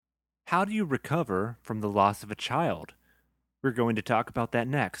How do you recover from the loss of a child? We're going to talk about that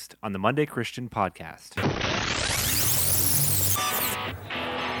next on the Monday Christian Podcast.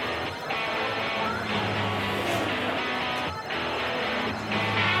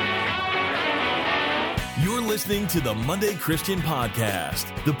 You're listening to the Monday Christian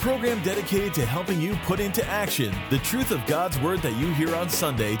Podcast, the program dedicated to helping you put into action the truth of God's Word that you hear on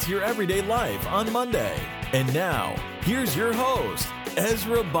Sunday to your everyday life on Monday. And now, here's your host,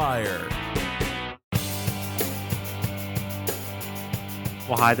 Ezra Beyer.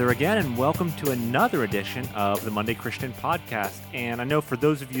 Well, hi there again, and welcome to another edition of the Monday Christian Podcast. And I know for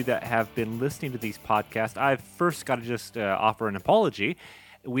those of you that have been listening to these podcasts, I've first got to just offer an apology.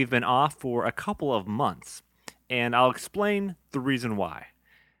 We've been off for a couple of months, and I'll explain the reason why.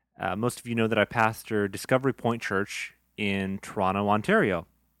 Most of you know that I pastor Discovery Point Church in Toronto, Ontario.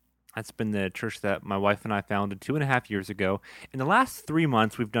 That's been the church that my wife and I founded 2.5 years ago. In the last 3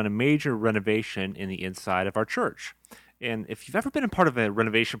 months, we've done a major renovation in the inside of our church. And if you've ever been a part of a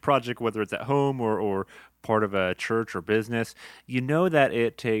renovation project, whether it's at home or part of a church or business, you know that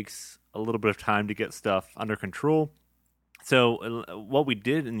it takes a little bit of time to get stuff under control. So what we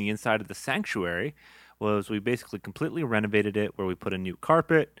did in the inside of the sanctuary was we basically completely renovated it, where we put a new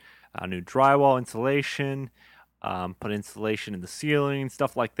carpet, a new drywall insulation, put insulation in the ceiling,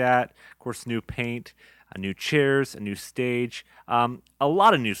 stuff like that. Of course, new paint, new chairs, a new stage, a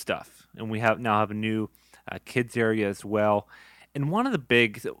lot of new stuff. And we now have a new kids area as well. And one of the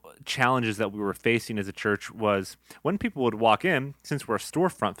big challenges that we were facing as a church was when people would walk in, since we're a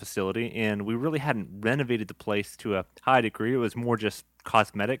storefront facility and we really hadn't renovated the place to a high degree, it was more just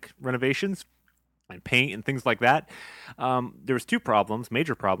cosmetic renovations and paint and things like that. There was two problems,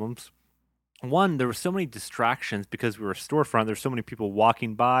 major problems. One, there were so many distractions because we were a storefront. There's so many people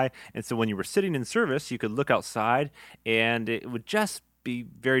walking by. And so when you were sitting in service, you could look outside and it would just be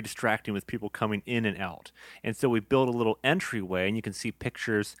very distracting with people coming in and out. And so we built a little entryway, and you can see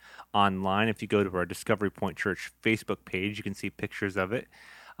pictures online. If you go to our Discovery Point Church Facebook page, you can see pictures of it.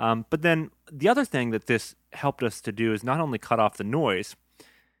 But then the other thing that this helped us to do is not only cut off the noise,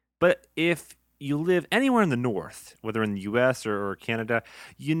 but if you live anywhere in the north, whether in the US or Canada,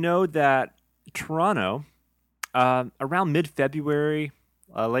 you know that Toronto, around mid-February,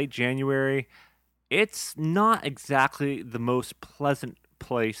 late January, it's not exactly the most pleasant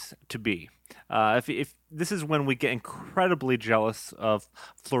place to be. If this is when we get incredibly jealous of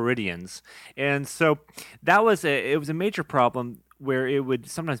Floridians, and so it was a major problem where it would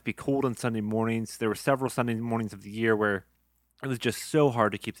sometimes be cold on Sunday mornings. There were several Sunday mornings of the year where it was just so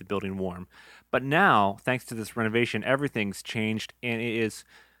hard to keep the building warm. But now, thanks to this renovation, everything's changed, and it is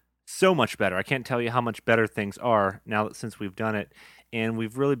so much better. I can't tell you how much better things are now since we've done it. And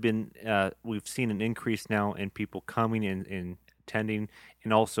we've really we've seen an increase now in people coming and attending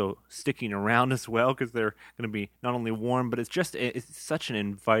and also sticking around as well, because they're going to be not only warm, but it's such an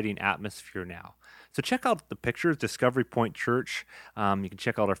inviting atmosphere now. So check out the pictures, Discovery Point Church. You can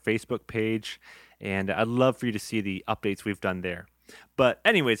check out our Facebook page, and I'd love for you to see the updates we've done there. But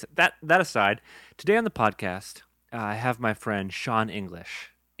anyways, that aside, today on the podcast, I have my friend Sean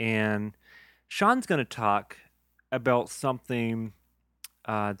English, and Sean's going to talk about something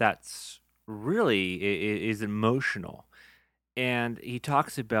that's really is emotional. And he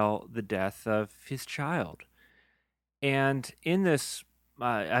talks about the death of his child. And in this,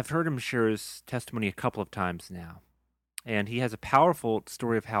 I've heard him share his testimony a couple of times now. And he has a powerful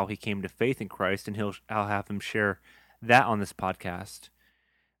story of how he came to faith in Christ, and I'll have him share that on this podcast.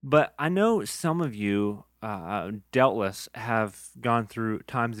 But I know some of you, doubtless, have gone through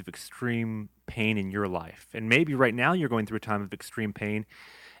times of extreme pain in your life. And maybe right now you're going through a time of extreme pain,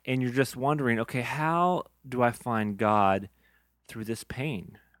 and you're just wondering, okay, how do I find God through this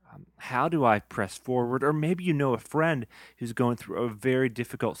pain? How do I press forward? Or maybe you know a friend who's going through a very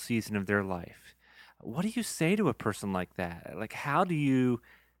difficult season of their life. What do you say to a person like that? Like, how do you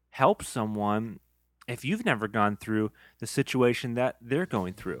help someone if you've never gone through the situation that they're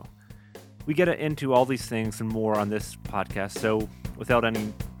going through? We get into all these things and more on this podcast, so without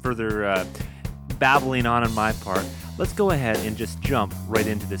any further babbling on my part, let's go ahead and just jump right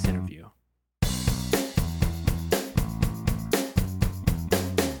into this interview.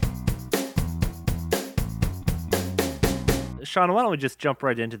 Sean, why don't we just jump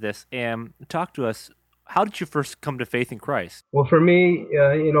right into this and talk to us. How did you first come to faith in Christ? Well, for me,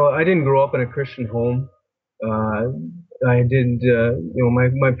 I didn't grow up in a Christian home. I did,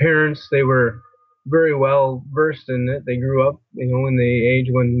 my parents, they were very well versed in it. They grew up, in the age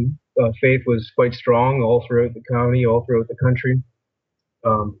when faith was quite strong all throughout the county, all throughout the country.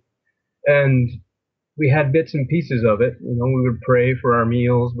 And we had bits and pieces of it. We would pray for our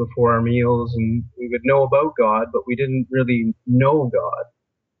meals before our meals, and we would know about God, but we didn't really know God.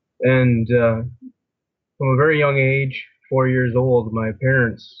 And from a very young age, 4 years old, my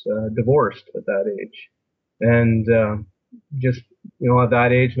parents divorced at that age. And just, at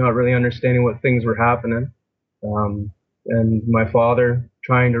that age, not really understanding what things were happening. Um, and my father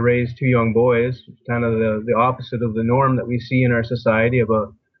trying to raise two young boys, kind of the opposite of the norm that we see in our society of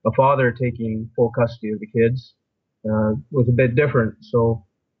a father taking full custody of the kids, was a bit different. So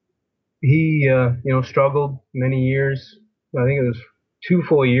he, struggled many years. I think it was 2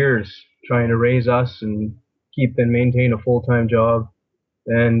 full years trying to raise us and keep and maintain a full-time job.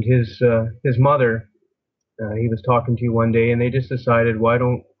 And his mother, he was talking to one day, and they just decided, why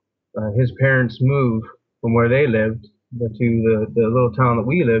don't his parents move from where they lived to the little town that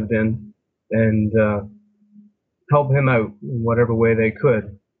we lived in, and help him out in whatever way they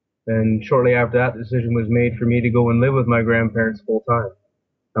could. And shortly after that, the decision was made for me to go and live with my grandparents full time.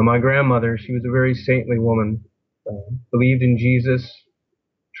 Now, my grandmother, she was a very saintly woman, believed in Jesus,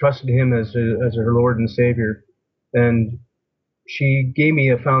 trusted him as her Lord and Savior, and she gave me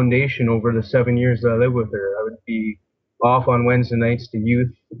a foundation over the 7 years that I lived with her. I would be off on Wednesday nights to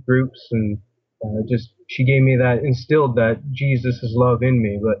youth groups, and just she gave me that, instilled that Jesus' love in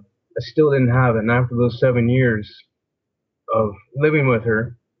me, but I still didn't have it. And after those 7 years of living with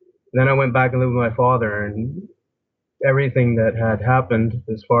her, then I went back and lived with my father, and everything that had happened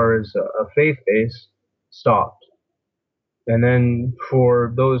as far as a faith base stopped. And then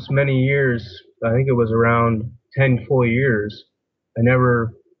for those many years, I think it was around 10 full years, I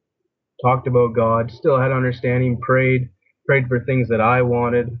never talked about God, still had understanding, prayed for things that I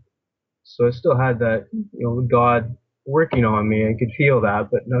wanted. So I still had that, God working on me. I could feel that,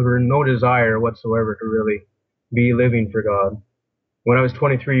 but never, no desire whatsoever to really be living for God. When I was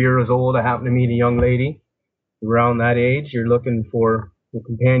 23 years old, I happened to meet a young lady. Around that age, you're looking for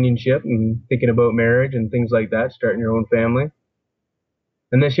companionship and thinking about marriage and things like that, starting your own family.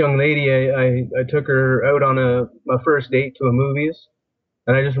 And this young lady, I took her out on my first date to a movies.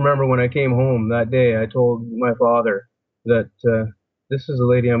 And I just remember when I came home that day, I told my father that this is the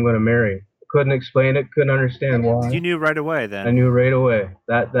lady I'm going to marry. Couldn't explain it, couldn't understand You why. knew right away I then. knew right away.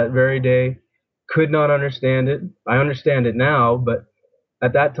 That very day, could not understand it. I understand it now, but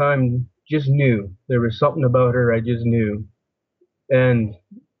at that time, just knew. There was something about her I just knew. And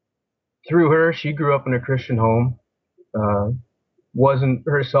through her, she grew up in a Christian home. Uh, wasn't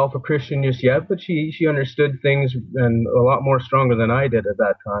herself a Christian just yet, but she understood things and a lot more stronger than I did at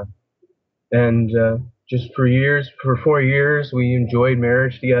that time. And just for 4 years, we enjoyed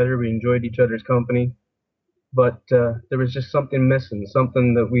marriage together. We enjoyed each other's company. But there was just something missing,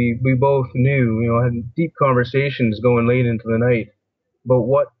 something that we both knew. Had deep conversations going late into the night. But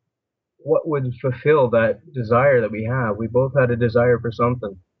what would fulfill that desire that we have? We both had a desire for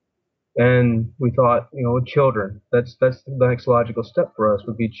something, and we thought, children. That's the next logical step for us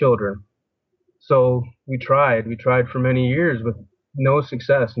would be children. So we tried. We tried for many years with no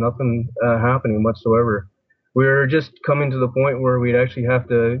success, nothing happening whatsoever. We were just coming to the point where we'd actually have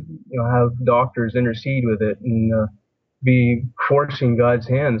to, have doctors intercede with it and be forcing God's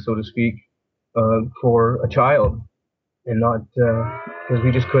hand, so to speak, for a child, and not because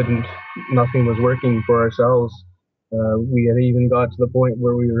we just couldn't. Nothing was working for ourselves. We had even got to the point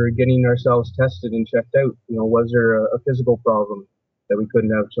where we were getting ourselves tested and checked out. Was there a physical problem that we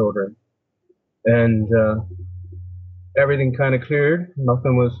couldn't have children? And everything kind of cleared.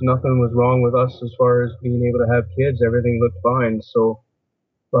 Nothing was wrong with us as far as being able to have kids. Everything looked fine. So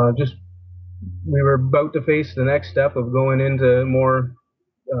just we were about to face the next step of going into more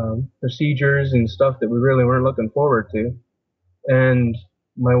procedures and stuff that we really weren't looking forward to. And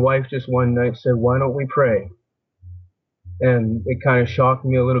my wife just one night said, "Why don't we pray?" And it kind of shocked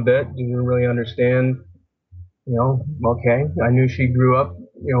me a little bit. Didn't really understand. Okay. I knew she grew up,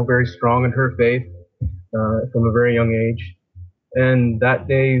 very strong in her faith from a very young age. And that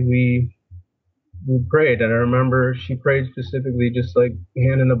day we prayed, and I remember she prayed specifically, just like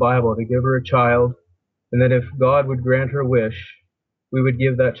hand in the Bible, to give her a child, and that if God would grant her wish, we would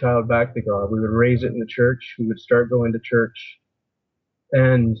give that child back to God. We would raise it in the church. We would start going to church,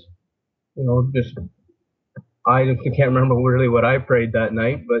 and just I can't remember really what I prayed that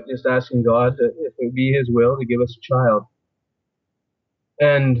night, but just asking God that if it would be His will to give us a child.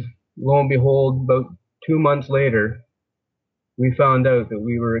 And lo and behold, about 2 months later, we found out that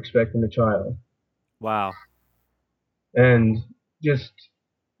we were expecting a child. Wow. And just,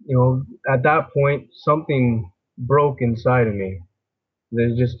 at that point, something broke inside of me.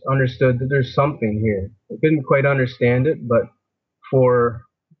 They just understood that there's something here. I couldn't quite understand it, but for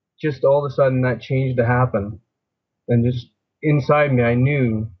just all of a sudden that change to happen. And just inside me, I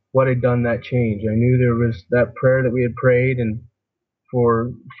knew what had done that change. I knew there was that prayer that we had prayed, and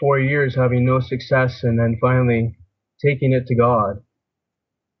for 4 years having no success, and then finally taking it to God.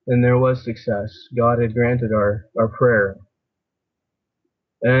 And there was success. God had granted our prayer.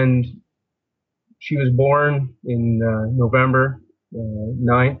 And she was born in November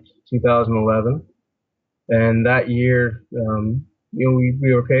 9th, 2011. And that year, we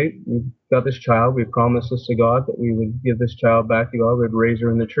were okay. We got this child. We promised this to God that we would give this child back to God. We'd raise her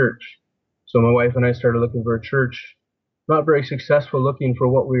in the church. So my wife and I started looking for a church. Not very successful looking for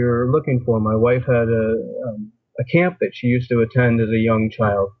what we were looking for. My wife had a camp that she used to attend as a young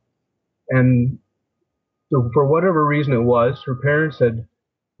child. And so for whatever reason it was, her parents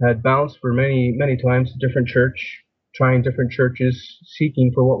had bounced for many, many times to different church, trying different churches,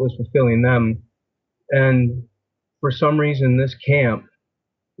 seeking for what was fulfilling them. And for some reason, this camp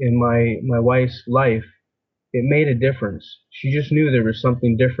in my wife's life, it made a difference. She just knew there was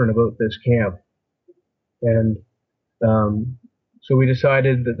something different about this camp. And so we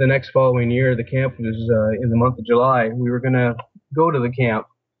decided that the next following year, the camp was in the month of July, we were going to go to the camp.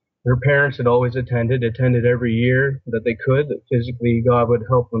 Her parents had always attended every year that they could, that physically God would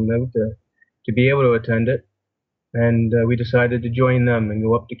help them out to be able to attend it. And we decided to join them and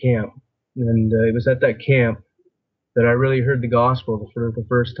go up to camp. And it was at that camp that I really heard the gospel for the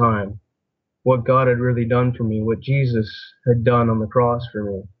first time. What God had really done for me, what Jesus had done on the cross for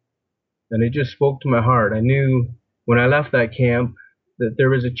me. And it just spoke to my heart. I knew when I left that camp that there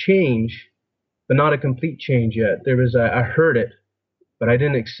was a change, but not a complete change yet. I heard it, but I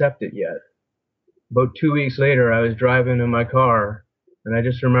didn't accept it yet. About 2 weeks later, I was driving in my car, and I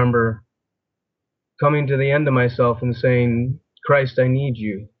just remember coming to the end of myself and saying, Christ, I need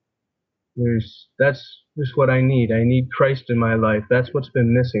you. That's just what I need. I need Christ in my life. That's what's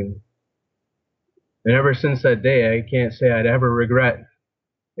been missing. And ever since that day, I can't say I'd ever regret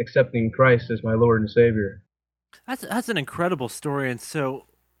accepting Christ as my Lord and Savior. That's an incredible story. And so,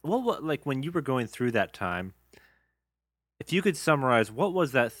 what like when you were going through that time, if you could summarize, what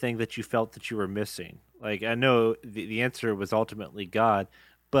was that thing that you felt that you were missing? Like, I know the answer was ultimately God,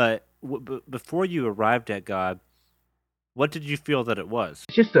 but before you arrived at God, what did you feel that it was?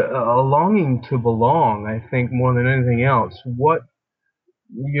 It's just a longing to belong, I think, more than anything else. What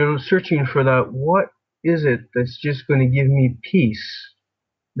you're searching for, that what is it that's just going to give me peace,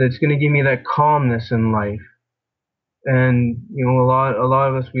 that's going to give me that calmness in life? And a lot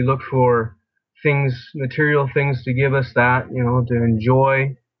of us, we look for things, material things, to give us that, to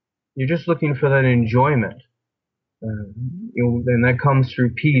enjoy. You're just looking for that enjoyment, and that comes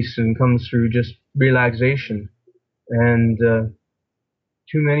through peace and comes through just relaxation. And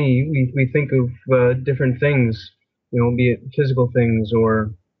too many, we think of different things, be it physical things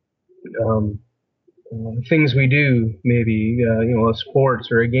or things we do, maybe a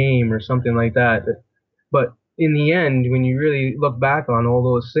sports or a game or something like that. But in the end, when you really look back on all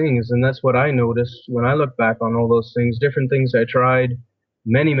those things, and that's what I noticed when I look back on all those things, different things I tried,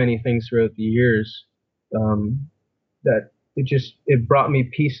 many, many things throughout the years, that it brought me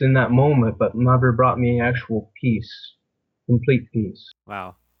peace in that moment, but never brought me actual peace, complete peace.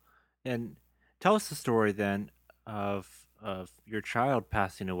 Wow. And tell us the story then of your child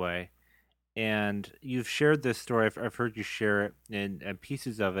passing away. And you've shared this story. I've heard you share it and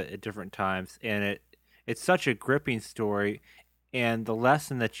pieces of it at different times, and it's such a gripping story. And the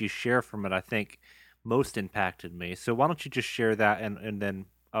lesson that you share from it, I think, most impacted me. So why don't you just share that, and then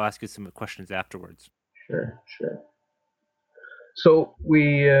I'll ask you some questions afterwards. Sure. So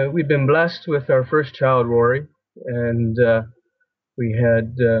we've been blessed with our first child, Rory, and we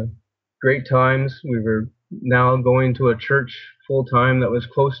had great times. We were now going to a church full time that was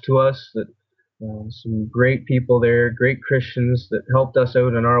close to us, that some great people there, great Christians that helped us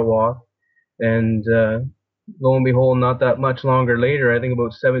out in our walk. And lo and behold, not that much longer later, I think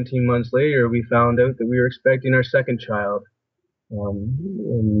about 17 months later, we found out that we were expecting our second child.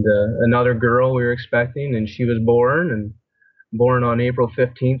 And another girl we were expecting, and she was born on April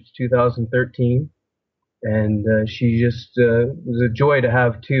 15th, 2013. And she just was a joy to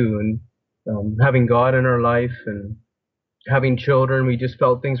have too. And having God in our life and having children, we just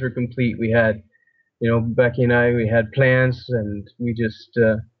felt things were complete. We had, Becky and I, we had plans, and we just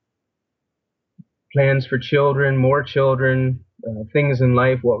plans for children, more children, things in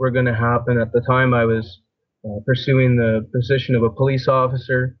life, what were going to happen. At the time, I was pursuing the position of a police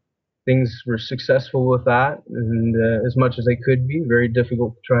officer. Things were successful with that, and as much as they could be, very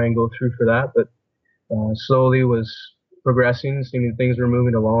difficult to try and go through for that, but slowly was progressing, seeming things were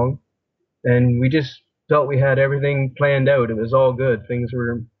moving along. And we just felt we had everything planned out. It was all good. Things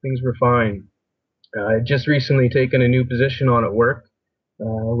were fine. I had just recently taken a new position on at work.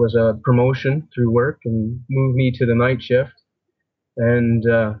 Was a promotion through work and moved me to the night shift. And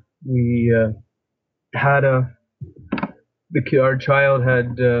we had our child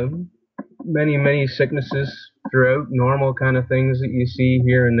had many sicknesses throughout, normal kind of things that you see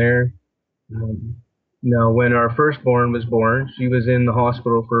here and there. Um, Now, when our firstborn was born, she was in the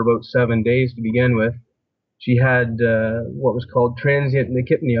hospital for about 7 days to begin with. She had what was called transient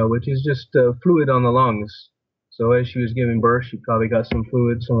pneumonia, which is just fluid on the lungs. So as she was giving birth, she probably got some of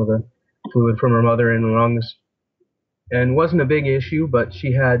the fluid from her mother in the lungs, and wasn't a big issue, but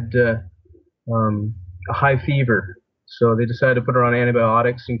she had a high fever. So they decided to put her on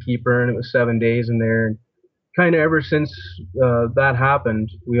antibiotics and keep her, and it was 7 days in there. Kind of ever since that happened,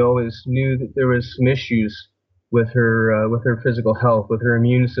 we always knew that there was some issues with her physical health, with her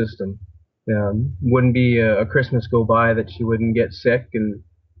immune system. Wouldn't be a Christmas go by that she wouldn't get sick, and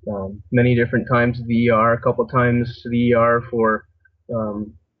many different times to the ER, a couple times to the ER for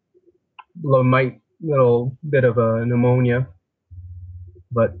little bit of a pneumonia,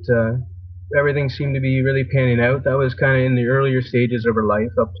 but everything seemed to be really panning out. That was kind of in the earlier stages of her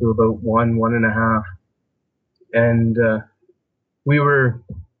life, up to about 1.5. And we were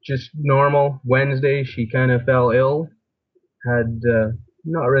just normal. Wednesday, she kind of fell ill, had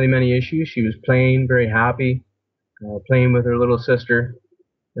not really many issues. She was playing, very happy, playing with her little sister.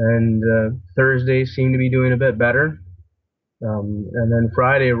 And Thursday seemed to be doing a bit better. And then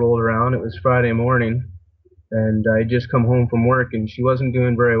Friday rolled around. It was Friday morning, and I just come home from work, and she wasn't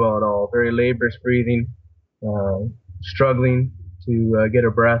doing very well at all. Very laborious breathing, struggling to get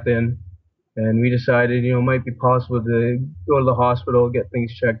her breath in. And we decided, it might be possible to go to the hospital, get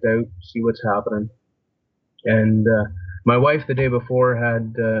things checked out, see what's happening. And my wife the day before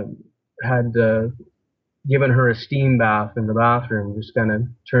had given her a steam bath in the bathroom, just kind of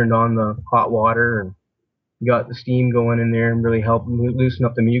turned on the hot water and got the steam going in there and really helped loosen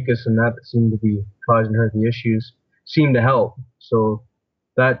up the mucus, and that seemed to be causing her the issues. Seemed to help. So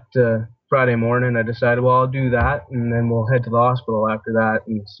that Friday morning, I decided, well, I'll do that, and then we'll head to the hospital after that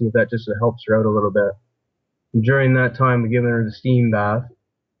and see if that just helps her out a little bit. And during that time of giving her the steam bath,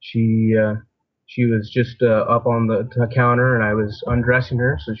 she was just up on the counter, and I was undressing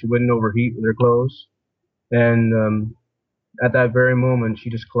her so she wouldn't overheat with her clothes. And at that very moment,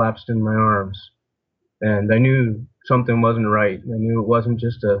 she just collapsed in my arms. And I knew something wasn't right. I knew it wasn't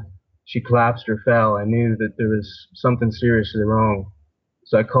just she collapsed or fell. I knew that there was something seriously wrong.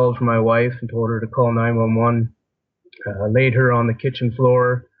 So I called for my wife and told her to call 911. Laid her on the kitchen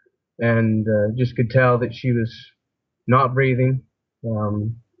floor, and just could tell that she was not breathing.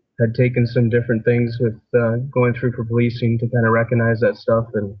 Had taken some different things with going through for policing to kind of recognize that stuff,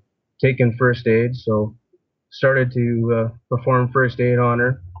 and taken first aid. So started to perform first aid on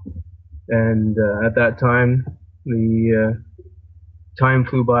her. And at that time, the time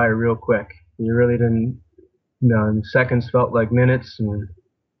flew by real quick. You really didn't, seconds felt like minutes, and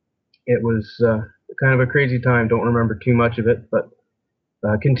it was kind of a crazy time. Don't remember too much of it, but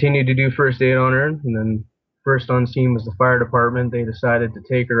continued to do first aid on her. And then first on scene was the fire department. They decided to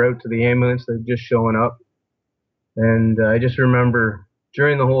take her out to the ambulance that was just showing up. And I just remember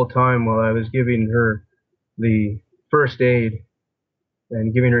during the whole time while I was giving her the first aid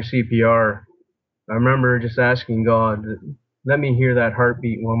and giving her CPR, I remember just asking God, let me hear that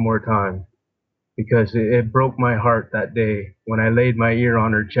heartbeat one more time, because it broke my heart that day when I laid my ear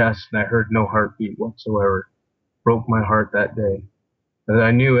on her chest and I heard no heartbeat whatsoever. Broke my heart that day. And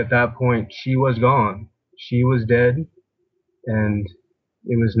I knew at that point she was gone. She was dead, and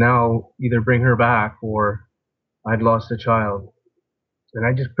it was now either bring her back or I'd lost a child. And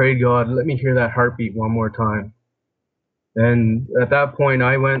I just prayed, God, let me hear that heartbeat one more time. And at that point,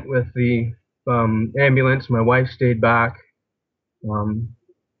 I went with the ambulance. My wife stayed back.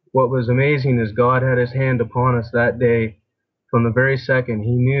 What was amazing is God had his hand upon us that day. From the very second,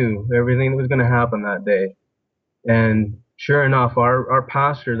 he knew everything that was going to happen that day. And sure enough, our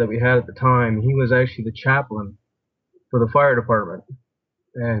pastor that we had at the time, he was actually the chaplain for the fire department.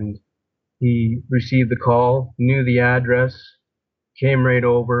 And he received the call, knew the address, came right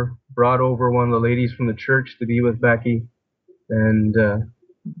over, brought over one of the ladies from the church to be with Becky, and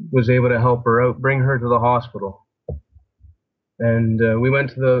was able to help her out, bring her to the hospital. And we went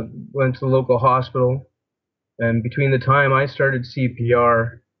to the local hospital, and between the time I started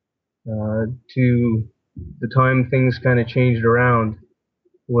CPR to the time things kind of changed around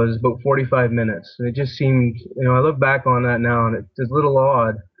was about 45 minutes. And it just seemed, I look back on that now, and it's a little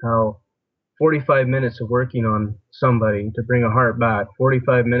odd how 45 minutes of working on somebody to bring a heart back,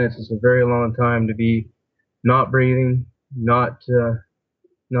 45 minutes is a very long time to be not breathing, not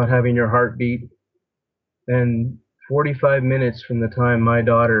having your heart beat. And 45 minutes from the time my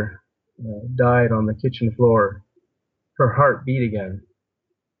daughter died on the kitchen floor, her heart beat again.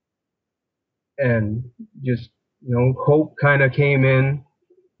 And just, hope kind of came in.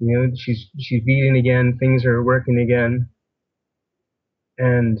 She's beating again. Things are working again.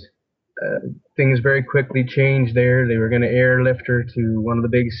 And things very quickly changed there. They were going to airlift her to one of the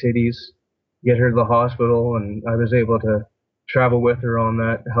big cities, get her to the hospital, and I was able to travel with her on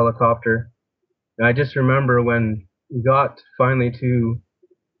that helicopter. And I just remember when we got finally to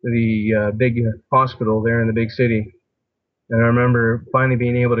the big hospital there in the big city, and I remember finally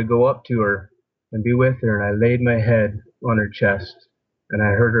being able to go up to her and be with her, and I laid my head on her chest, and I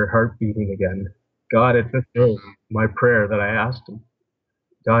heard her heart beating again. God had fulfilled my prayer that I asked him.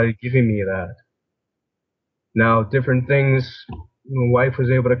 God had given me that. Now, different things, my wife was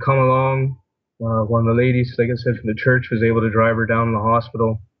able to come along. One of the ladies, like I said, from the church was able to drive her down to the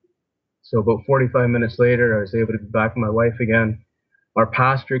hospital. So about 45 minutes later, I was able to be back with my wife again. Our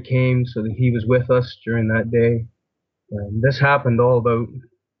pastor came so that he was with us during that day. This happened all about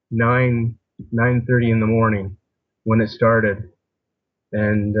 9:30 in the morning when it started.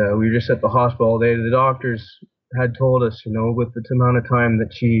 And we were just at the hospital all day. The doctors had told us, with the amount of time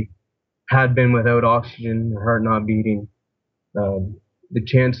that she had been without oxygen, her heart not beating, the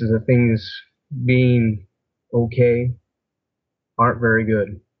chances of things being okay aren't very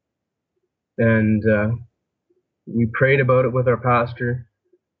good. And we prayed about it with our pastor,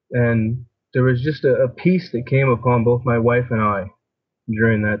 and there was just a peace that came upon both my wife and I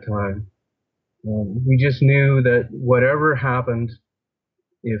during that time. We just knew that whatever happened,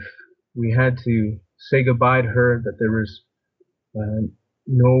 if we had to say goodbye to her, that there was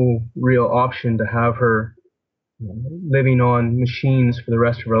no real option to have her living on machines for the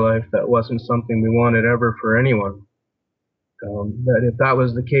rest of her life. That wasn't something we wanted ever for anyone. That if that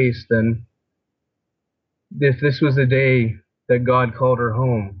was the case, then if this was the day that God called her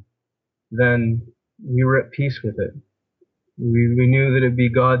home, then we were at peace with it. We knew that it'd be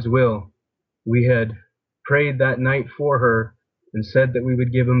God's will. We had prayed that night for her and said that we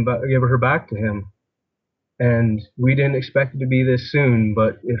would give her back to him. And we didn't expect it to be this soon,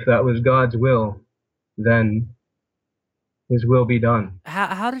 but if that was God's will, then his will be done.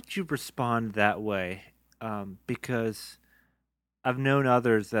 How did you respond that way? Because I've known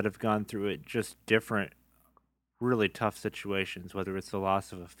others that have gone through it just different, really tough situations, whether it's the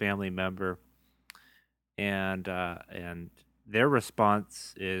loss of a family member, and their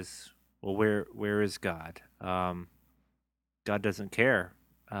response is, well, where is God? God doesn't care.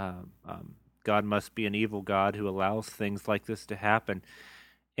 God must be an evil God who allows things like this to happen.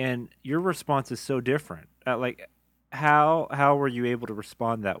 And your response is so different. How were you able to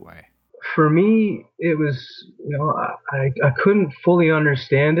respond that way? For me, it was, I couldn't fully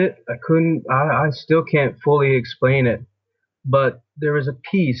understand it. I still can't fully explain it, but there was a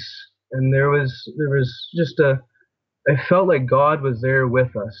peace, and there was just I felt like God was there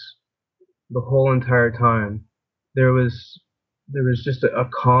with us the whole entire time. There was, there was just a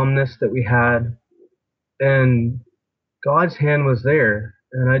calmness that we had, and God's hand was there.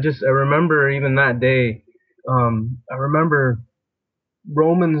 And I remember even that day, I remember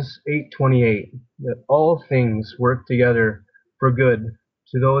Romans 8:28, that all things work together for good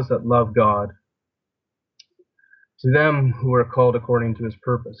to those that love God, to them who are called according to his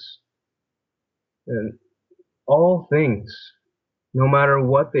purpose. And all things, no matter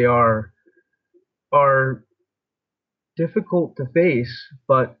what they are difficult to face,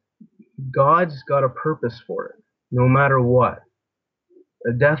 but God's got a purpose for it, no matter what.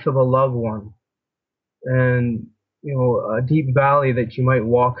 The death of a loved one, and a deep valley that you might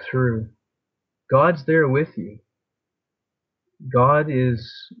walk through. God's there with you. God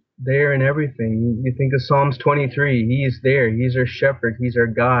is there in everything. You think of Psalms 23. He is there. He's our shepherd. He's our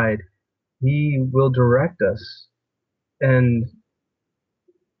guide. He will direct us. And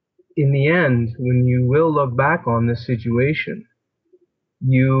in the end, when you will look back on this situation,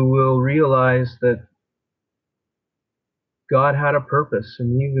 you will realize that God had a purpose.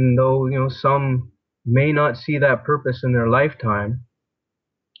 And even though, some may not see that purpose in their lifetime,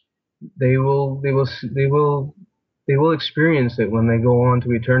 they will experience it when they go on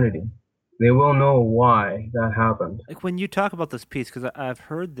to eternity. They will know why that happened. Like when you talk about this piece, because I've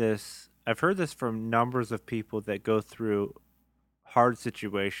heard this from numbers of people that go through hard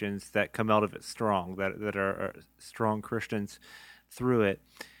situations that come out of it strong, that are strong Christians through it.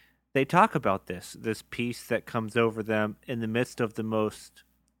 They talk about this peace that comes over them in the midst of the most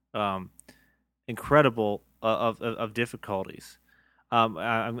incredible of difficulties. I'm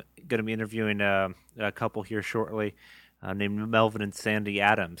going to be interviewing a couple here shortly named Melvin and Sandy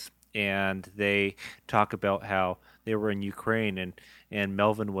Adams, and they talk about how they were in Ukraine, and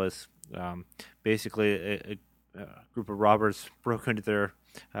Melvin was basically a group of robbers broke into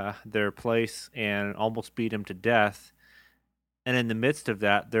their place and almost beat him to death. And in the midst of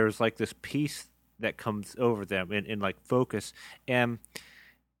that, there's like this peace that comes over them in like focus. And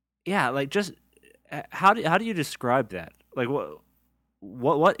yeah, like just how do you describe that? Like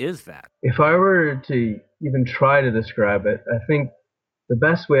what is that? If I were to even try to describe it, I think the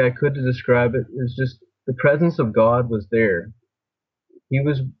best way I could to describe it is just the presence of God was there. He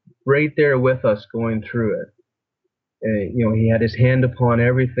was right there with us going through it. He had his hand upon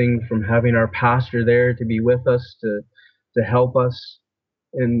everything from having our pastor there to be with us to help us.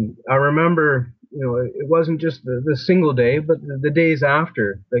 And I remember, it wasn't just the single day, but the days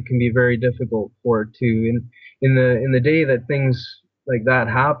after that can be very difficult for it too. And in the day that things like that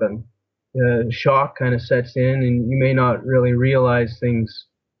happen, shock kind of sets in, and you may not really realize things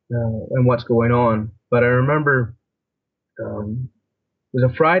and what's going on. But I remember it was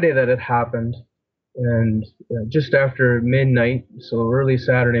a Friday that it happened, and just after midnight, so early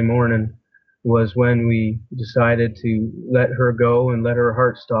Saturday morning, was when we decided to let her go and let her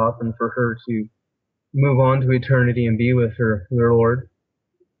heart stop and for her to move on to eternity and be with her Lord.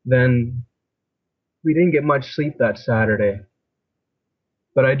 Then we didn't get much sleep that Saturday.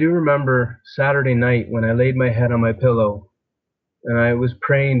 But I do remember Saturday night when I laid my head on my pillow and I was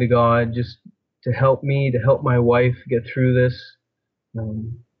praying to God just to help me, to help my wife get through this.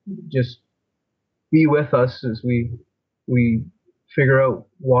 Um, just be with us as we figure out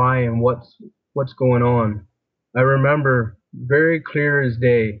why and what's going on. I remember very clear as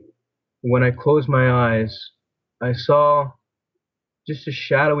day when I closed my eyes, I saw just a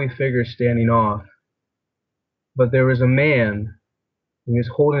shadowy figure standing off, but there was a man, and he was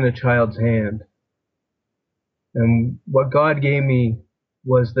holding a child's hand. And what God gave me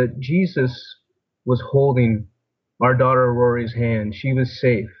was that Jesus was holding our daughter Rory's hand. She was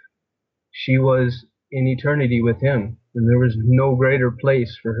safe. She was in eternity with him, and there was no greater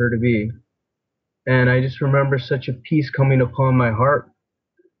place for her to be. And I just remember such a peace coming upon my heart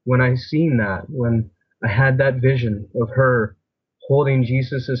when I seen that, when I had that vision of her holding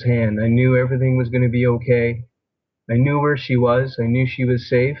Jesus' hand. I knew everything was going to be okay. I knew where she was. I knew she was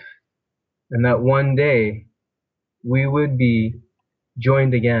safe. And that one day we would be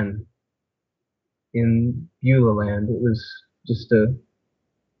joined again in Beulah land. It was just a That's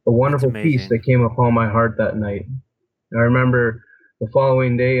wonderful peace amazing. that came upon my heart that night. I remember the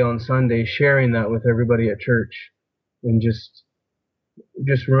following day on Sunday sharing that with everybody at church, and just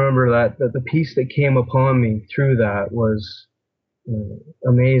remember that the peace that came upon me through that was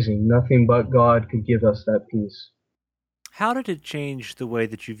amazing. Nothing but God could give us that peace. How did it change the way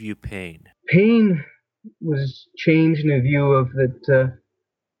that you view pain? Pain was changed in a view of that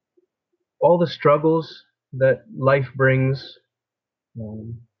all the struggles that life brings,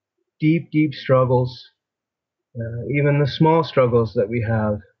 um, deep struggles, even the small struggles that we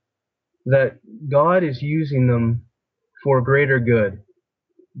have, that God is using them for greater good.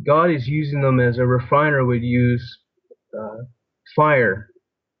 God is using them as a refiner would use uh, fire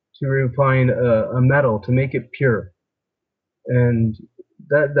to refine a metal to make it pure. And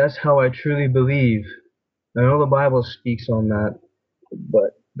that's how I truly believe. I know the Bible speaks on that,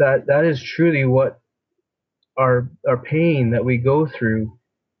 but that is truly what our pain that we go through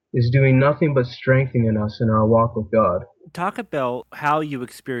is doing nothing but strengthening us in our walk with God. Talk about how you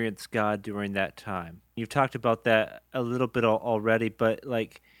experienced God during that time. You've talked about that a little bit already, but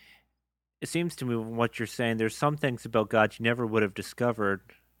like it seems to me from what you're saying, there's some things about God you never would have discovered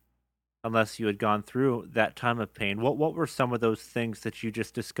unless you had gone through that time of pain. What were some of those things that you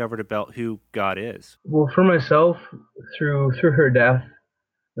just discovered about who God is? Well, for myself, through her death,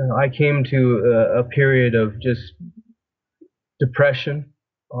 I came to a period of just depression,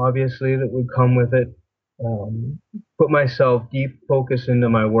 obviously, that would come with it. Put myself deep focus into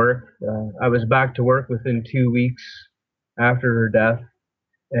my work. I was back to work within 2 weeks after her death,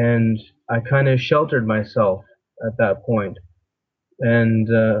 and I kind of sheltered myself at that point, and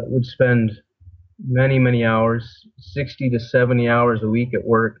would spend many hours, 60 to 70 hours a week at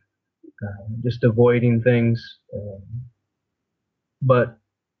work, just avoiding things. But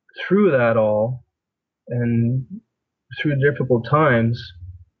through that all, and through difficult times,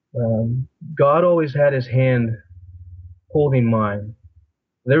 God always had his hand holding mine.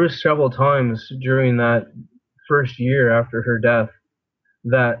 There were several times during that first year after her death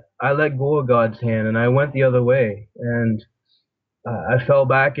that I let go of God's hand and I went the other way. And I fell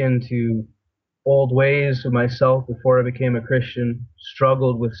back into old ways of myself before I became a Christian,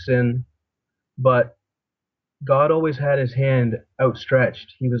 struggled with sin, but God always had his hand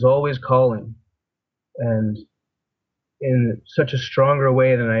outstretched. He was always calling, and in such a stronger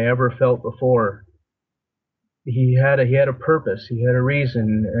way than I ever felt before. He had a purpose, he had a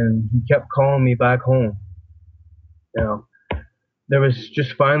reason, and he kept calling me back home. Now, there was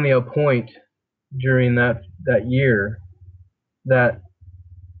just finally a point during that year that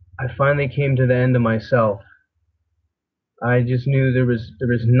I finally came to the end of myself. I just knew there was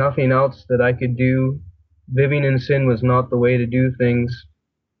nothing else that I could do. Living in sin was not the way to do things,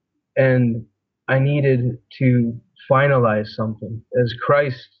 and I needed to finalize something. As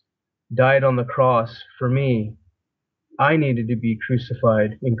Christ died on the cross for me, I needed to be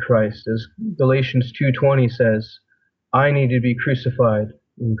crucified in Christ. As Galatians 2:20 says, I needed to be crucified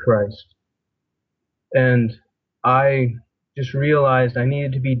in Christ. And I just realized I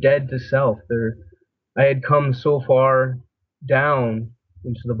needed to be dead to self. I had come so far down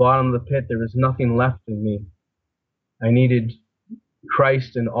into the bottom of the pit, there was nothing left in me. I needed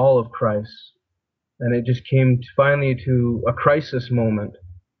Christ and all of Christ. And it just came finally to a crisis moment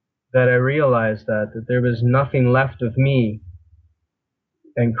that I realized that there was nothing left of me,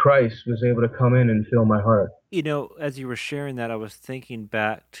 and Christ was able to come in and fill my heart. As you were sharing that, I was thinking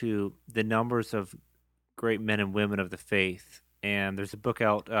back to the numbers of great men and women of the faith. And there's a book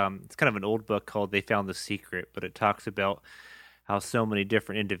out, it's kind of an old book called They Found the Secret, but it talks about how so many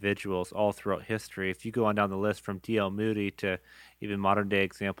different individuals all throughout history, if you go on down the list from D.L. Moody to even modern day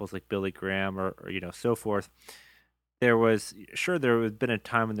examples like Billy Graham or so forth, there had been a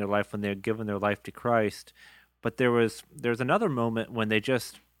time in their life when they had given their life to Christ, but there's another moment when they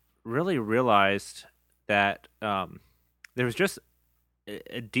just really realized that there was just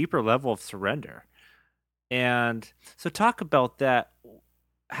a deeper level of surrender. And so talk about that.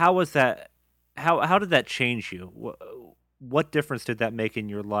 How was that? How did that change you? What difference did that make in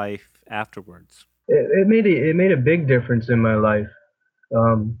your life afterwards? It made a big difference in my life.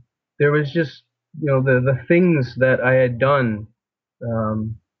 There was just the things that I had done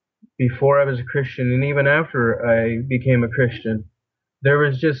um, before I was a Christian, and even after I became a Christian. There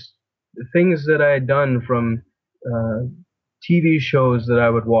was just things that I had done, from uh, TV shows that I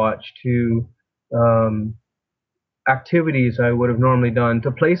would watch to um, activities I would have normally done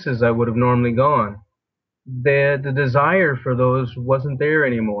to places I would have normally gone. The desire for those wasn't there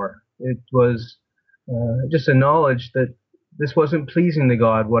anymore. It was just a knowledge that this wasn't pleasing to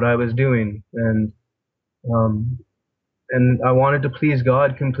God, what I was doing, um, and I wanted to please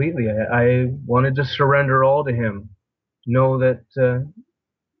God completely. I wanted to surrender all to Him, know that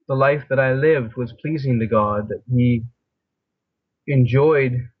the life that I lived was pleasing to God, that He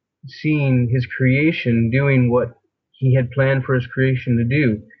enjoyed seeing His creation doing what He had planned for His creation to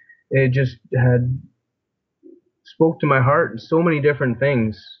do. It just had spoke to my heart in so many different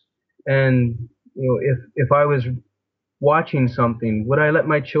things. And if I was watching something, would I let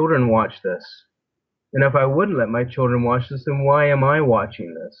my children watch this? And if I wouldn't let my children watch this, then why am I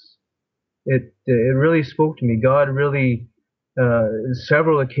watching this? It really spoke to me. God really,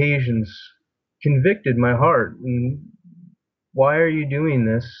 several occasions, convicted my heart. And why are you doing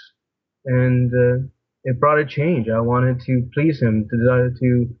this? And it brought a change. I wanted to please Him,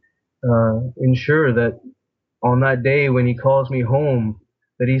 to ensure that on that day when He calls me home,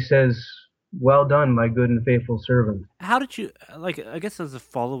 that He says, "Well done, my good and faithful servant." How did you I guess as a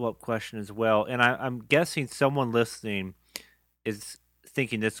follow up question as well, and I'm guessing someone listening is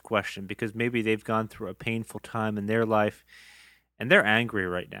thinking this question because maybe they've gone through a painful time in their life and they're angry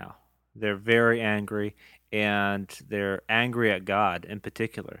right now. They're very angry and they're angry at God in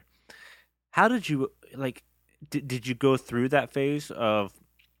particular. How did you did you go through that phase of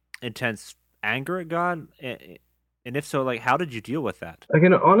intense anger at God? And if so, how did you deal with that? I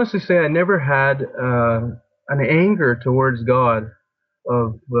can honestly say I never had an anger towards God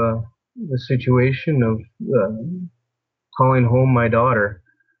of the situation of calling home my daughter.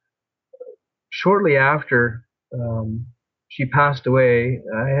 Shortly after she passed away,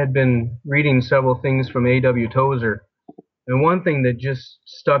 I had been reading several things from A.W. Tozer, and one thing that just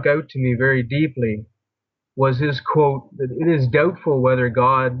stuck out to me very deeply was his quote that it is doubtful whether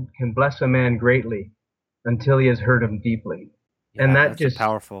God can bless a man greatly until he has hurt him deeply. And Yeah, that that's a just,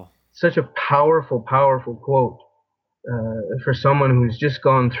 powerful. such a powerful, powerful quote for someone who's just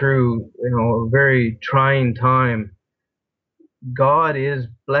gone through, a very trying time. God is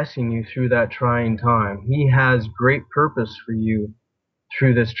blessing you through that trying time. He has great purpose for you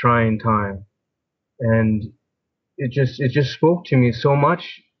through this trying time. And it just spoke to me so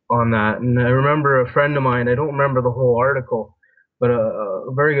much on that. And I remember a friend of mine, I don't remember the whole article, but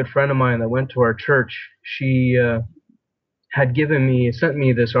a very good friend of mine that went to our church, she sent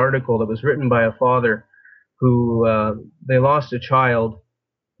me this article that was written by a father who they lost a child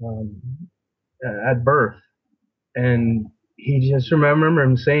um, at birth, and he just remember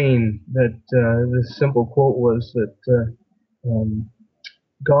him saying that this simple quote was that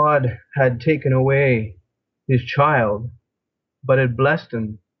God had taken away his child, but had blessed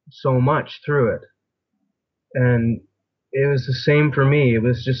him so much through it. And it was the same for me. It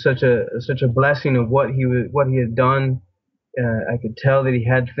was just such a blessing of what he had done. I could tell that he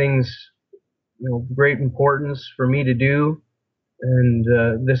had things, great importance for me to do, and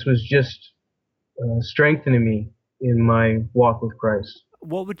this was just strengthening me in my walk with Christ.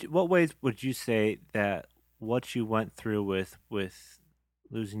 What ways would you say that what you went through with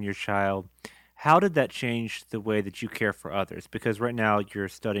losing your child, how did that change the way that you care for others? Because right now you're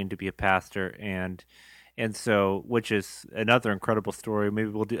studying to be a pastor, and so, which is another incredible story.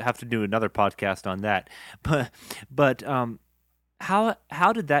 Maybe have to do another podcast on that. But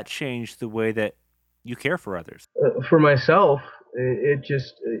how did that change the way that you care for others? For myself, it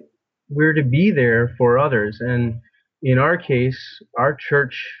just we're to be there for others, and in our case, our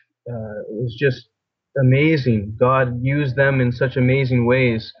church was just amazing. God used them in such amazing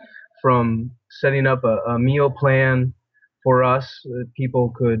ways, from setting up a meal plan for us.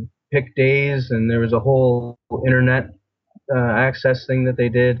 People could pick days, and there was a whole internet access thing that they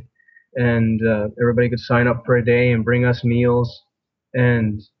did, and everybody could sign up for a day and bring us meals,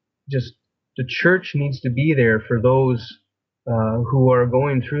 and just the church needs to be there for those who are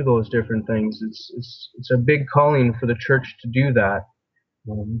going through those different things. It's a big calling for the church to do that.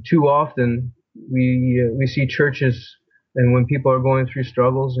 Too often we see churches, and when people are going through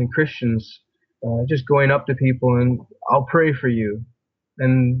struggles, and Christians just going up to people and I'll pray for you,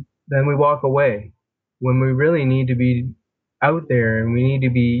 and then we walk away when we really need to be out there, and we need to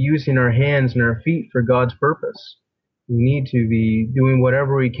be using our hands and our feet for God's purpose. We need to be doing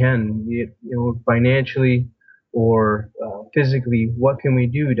whatever we can, be it financially or physically. What can we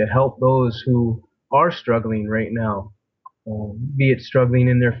do to help those who are struggling right now? Be it struggling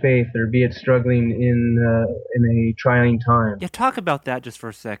in their faith, or be it struggling in a trying time. Yeah, talk about that just for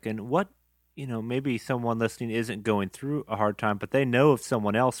a second. Maybe someone listening isn't going through a hard time, but they know of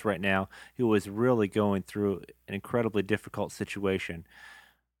someone else right now who is really going through an incredibly difficult situation.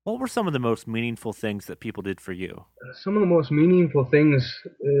 What were some of the most meaningful things that people did for you? Some of the most meaningful things,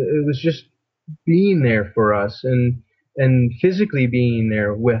 it was just being there for us, and physically being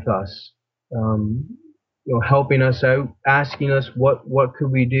there with us, um, helping us out, asking us what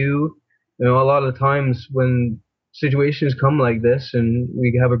could we do. A lot of times when situations come like this, and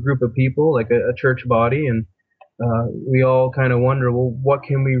we have a group of people like a church body, and we all kind of wonder, well, what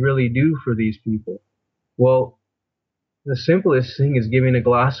can we really do for these people? Well, the simplest thing is giving a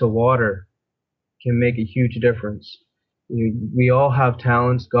glass of water can make a huge difference. We all have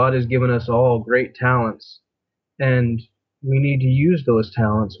talents. God has given us all great talents, and we need to use those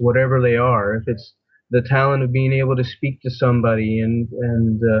talents, whatever they are. If it's the talent of being able to speak to somebody and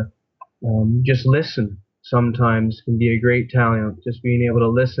just listen, sometimes can be a great talent. Just being able to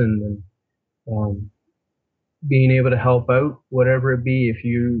listen, and being able to help out, whatever it be. If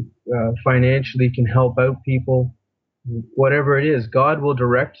you financially can help out people, whatever it is, God will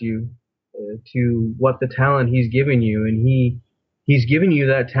direct you to what the talent He's given you, and He's given you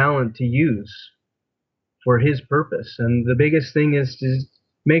that talent to use for His purpose. And the biggest thing is to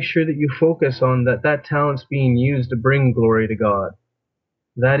make sure that you focus on that talent's being used to bring glory to God.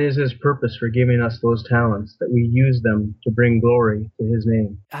 That is His purpose for giving us those talents, that we use them to bring glory to His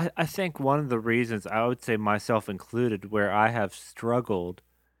name. I think one of the reasons, I would say myself included, where I have struggled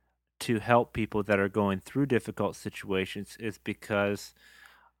to help people that are going through difficult situations is because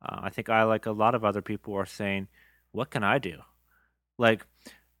I think I, like a lot of other people, are saying, what can I do? Like,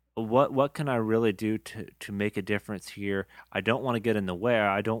 what can I really do to make a difference here? I don't want to get in the way.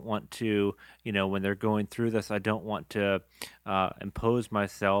 I don't want to, when they're going through this, I don't want to impose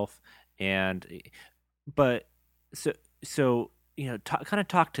myself. But so kind of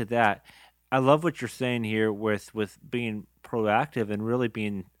talk to that. I love what you're saying here with being proactive and really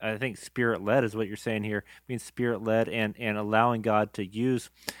being, I think, spirit led is what you're saying here. Being spirit led and allowing God to use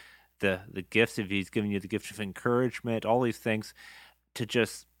the gifts, if He's given you the gift of encouragement, all these things, to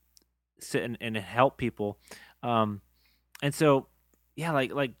just sit and help people. And so, yeah,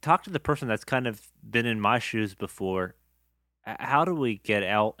 like talk to the person that's kind of been in my shoes before. How do we get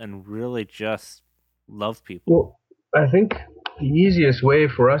out and really just love people? Well, I think the easiest way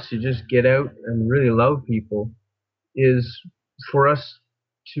for us to just get out and really love people is for us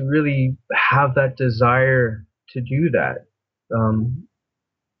to really have that desire to do that. Um,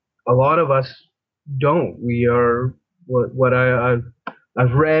 a lot of us don't. We are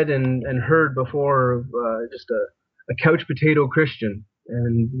I've read and heard before, just a couch potato Christian,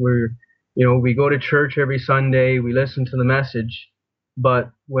 and we go to church every Sunday, we listen to the message,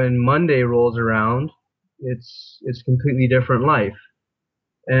 but when Monday rolls around, it's completely different life,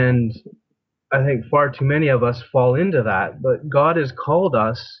 and I think far too many of us fall into that. But God has called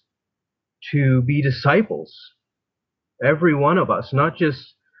us to be disciples, every one of us, not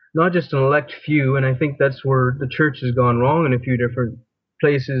just an elect few. And I think that's where the church has gone wrong in a few different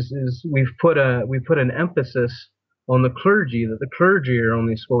places. Is we put an emphasis on the clergy, that the clergy are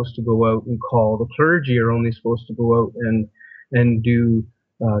only supposed to go out and call, the clergy are only supposed to go out and do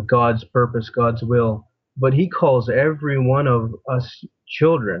God's purpose, God's will. But He calls every one of us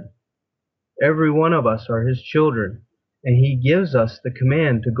children. Every one of us are His children, and He gives us the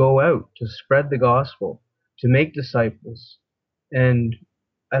command to go out, to spread the gospel, to make disciples. And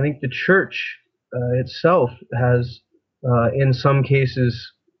I think the church itself has, in some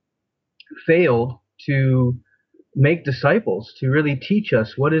cases, failed to make disciples, to really teach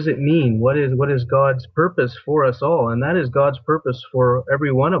us what does it mean, what is God's purpose for us all, and that is God's purpose for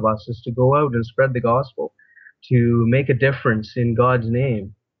every one of us, is to go out and spread the gospel, to make a difference in God's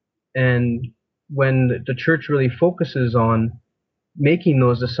name. And when the church really focuses on making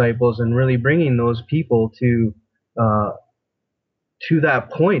those disciples and really bringing those people uh, to that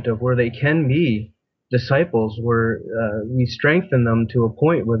point of where they can be disciples, where we strengthen them to a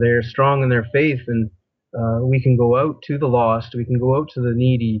point where they're strong in their faith, and we can go out to the lost, we can go out to the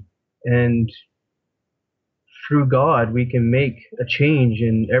needy, and through God we can make a change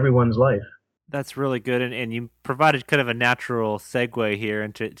in everyone's life. That's really good, and you provided kind of a natural segue here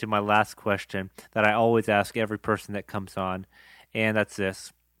into my last question that I always ask every person that comes on, and that's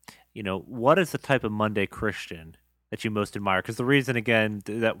this: what is the type of Monday Christian that you most admire? Because the reason, again,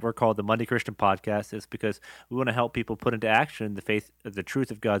 that we're called the Monday Christian Podcast is because we want to help people put into action the truth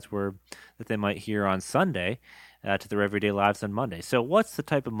of God's Word that they might hear on Sunday to their everyday lives on Monday. So, what's the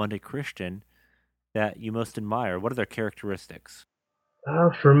type of Monday Christian that you most admire? What are their characteristics?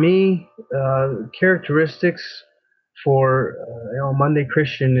 For me, characteristics for Monday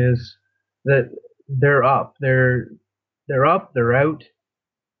Christian is that they're up, they're up, they're out,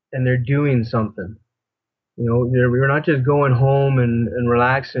 and they're doing something. We're not just going home and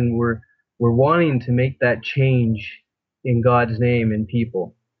relaxing. We're wanting to make that change in God's name in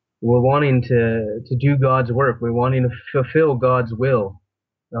people. We're wanting to do God's work. We're wanting to fulfill God's will.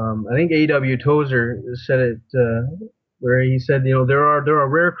 I think A.W. Tozer said it, where he said, there are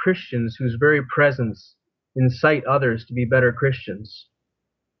rare Christians whose very presence incite others to be better Christians.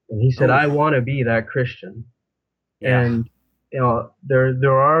 And he said, Oh, I want to be that Christian. yeah. And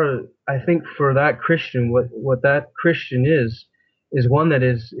there are, I think, for that Christian, what that Christian is one that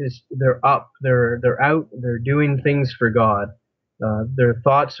is they're up, they're out, they're doing things for God. Their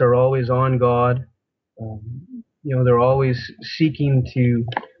thoughts are always on God. They're always seeking to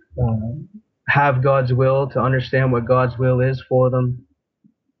have God's will, to understand what God's will is for them.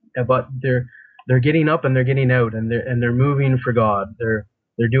 But they're getting up and they're getting out, and they're moving for God. They're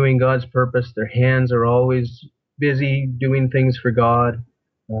doing God's purpose. Their hands are always busy doing things for God.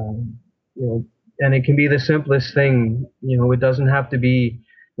 Um, you know, and it can be the simplest thing. It doesn't have to be.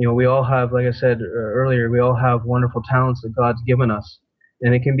 We all have, like I said earlier, we all have wonderful talents that God's given us,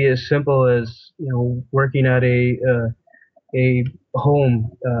 and it can be as simple as working at a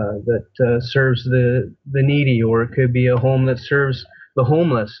home that serves the needy, or it could be a home that serves the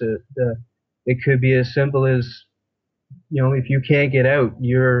homeless. It could be as simple as, if you can't get out,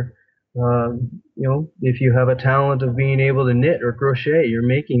 if you have a talent of being able to knit or crochet, you're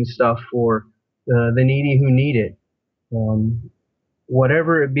making stuff for the needy who need it.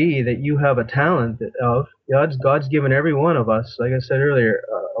 Whatever it be that you have a talent of, God's given every one of us, like I said earlier,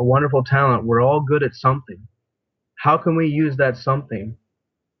 a wonderful talent. We're all good at something. How can we use that something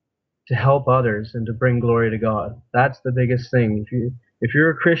to help others and to bring glory to God? That's the biggest thing. If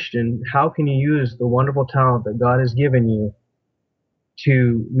you're a Christian, how can you use the wonderful talent that God has given you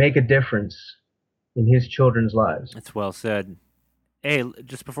to make a difference in His children's lives? That's well said. Hey,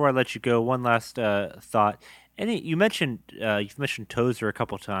 just before I let you go, one last thought. You've mentioned Tozer a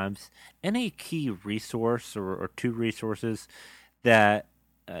couple times. Any key resource or two resources that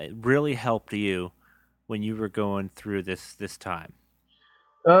really helped you when you were going through this time?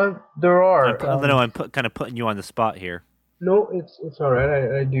 There are. I know I'm kind of putting you on the spot here. No, it's all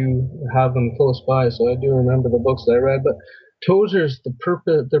right. I do have them close by, so I do remember the books that I read. But Tozer's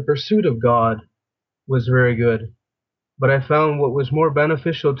the Pursuit of God was very good. But I found what was more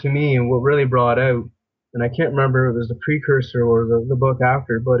beneficial to me and what really brought out and I can't remember if it was the precursor or the book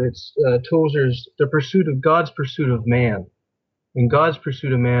after, but it's Tozer's God's Pursuit of Man. And God's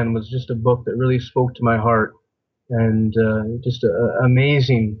Pursuit of Man was just a book that really spoke to my heart, and just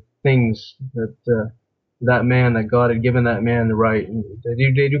amazing things that that God had given that man to write. And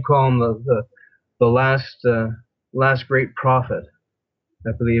they do call him the last great prophet,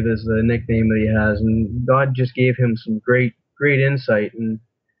 I believe is the nickname that he has. And God just gave him some great insight. And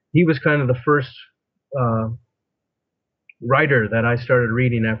he was kind of the first writer that I started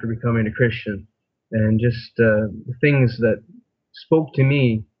reading after becoming a Christian, and just things that spoke to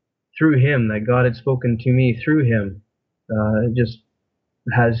me through him, that God had spoken to me through him, just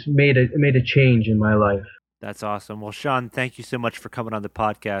has made a change in my life. That's awesome. Well, Sean, thank you so much for coming on the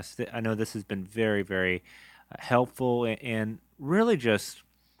podcast. I know this has been very, very helpful and really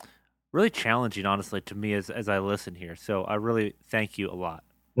challenging, honestly, to me as I listen here. So I really thank you a lot.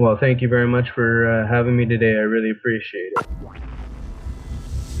 Well, thank you very much for having me today. I really appreciate it.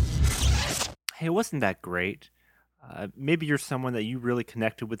 Hey, wasn't that great? Maybe you're someone that you really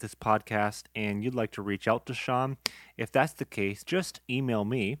connected with this podcast and you'd like to reach out to Sean. If that's the case, just email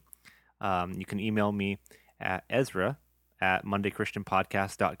me. You can email me at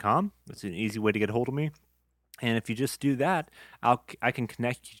ezra@mondaychristianpodcast.com. That's an easy way to get a hold of me. And if you just do that, I can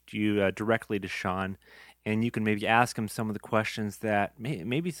connect you directly to Sean, and you can maybe ask him some of the questions that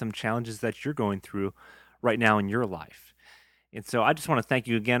maybe some challenges that you're going through right now in your life. And so I just want to thank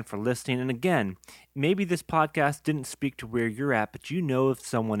you again for listening. And again, maybe this podcast didn't speak to where you're at, but you know of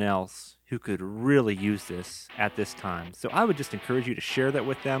someone else who could really use this at this time. So I would just encourage you to share that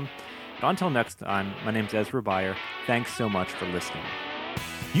with them. But until next time, my name's Ezra Beyer. Thanks so much for listening.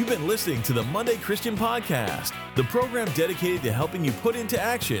 You've been listening to the Monday Christian Podcast, the program dedicated to helping you put into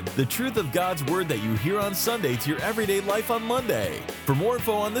action the truth of God's Word that you hear on Sunday to your everyday life on Monday. For more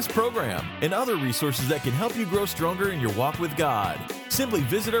info on this program and other resources that can help you grow stronger in your walk with God, simply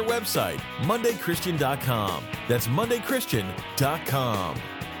visit our website, mondaychristian.com. That's mondaychristian.com.